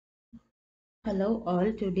Hello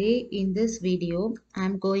all, today in this video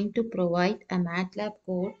I'm going to provide a Matlab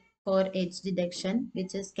code for edge detection,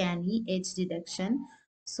 which is Canny edge detection.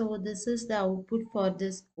 So this is the output for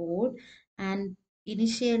this code, and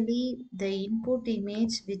initially the input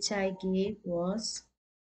image which I gave was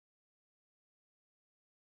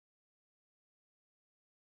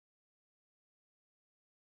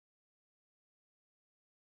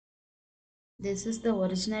this is the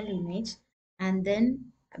original image, and then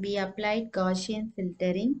we applied Gaussian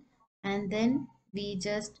filtering, and then we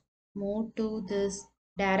just move to this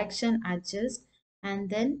direction adjust, and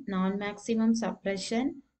then non-maximum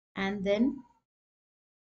suppression, and then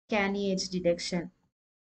canny edge detection.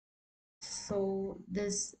 So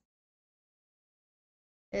this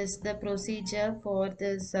is the procedure for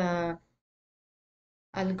this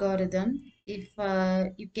algorithm. If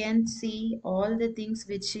you can see all the things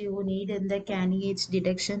which you need in the canny edge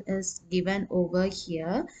detection is given over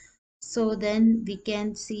here. So then we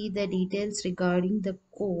can see the details regarding the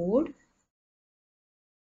code.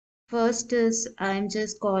 First is I'm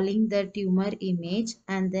just calling the tumor image,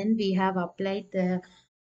 and then we have applied the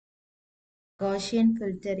Gaussian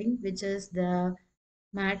filtering, which is the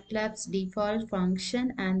Matlab's default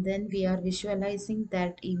function, and then we are visualizing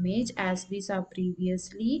that image as we saw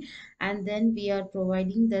previously, and then we are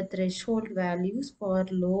providing the threshold values for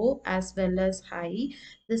low as well as high.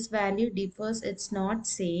 This value differs, it's not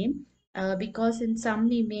same, because in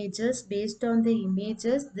some images, based on the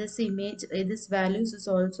images, this values is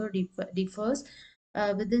also differs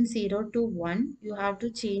within 0 to 1. You have to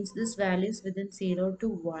change these values within 0 to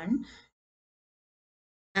 1,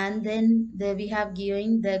 and then there we have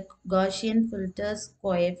given the Gaussian filters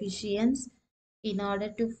coefficients in order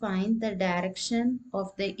to find the direction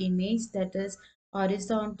of the image, that is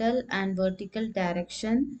horizontal and vertical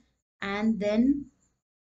direction, and then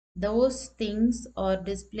those things are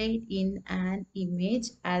displayed in an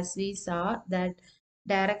image as we saw that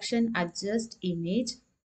direction adjust image,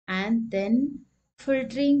 and then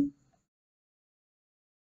filtering.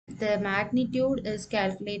 The magnitude is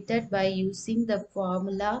calculated by using the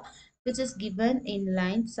formula which is given in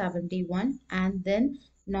line 71, and then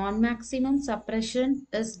non-maximum suppression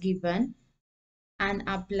is given and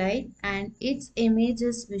applied, and its image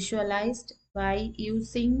is visualized by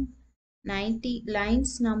using 90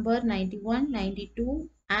 lines number 91, 92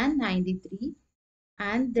 and 93,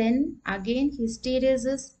 and then again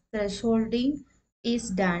hysteresis thresholding is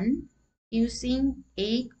done using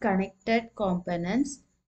 8 connected components,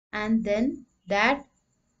 and then that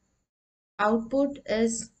output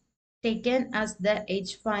is taken as the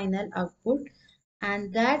edge final output,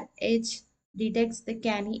 and that edge detects the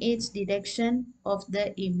canny edge detection of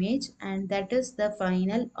the image, and that is the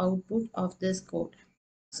final output of this code.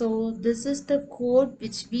 So this is the code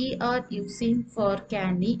which we are using for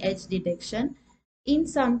canny edge detection. In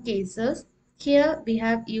some cases, here we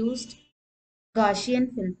have used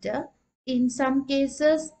Gaussian filter. In some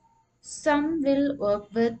cases, some will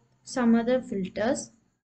work with some other filters.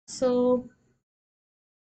 So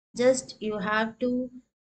just you have to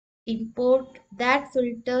import that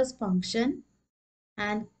filters function,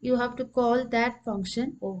 and you have to call that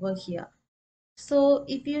function over here. So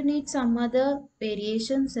if you need some other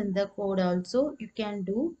variations in the code also, you can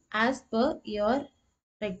do as per your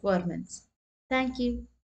requirements. Thank you.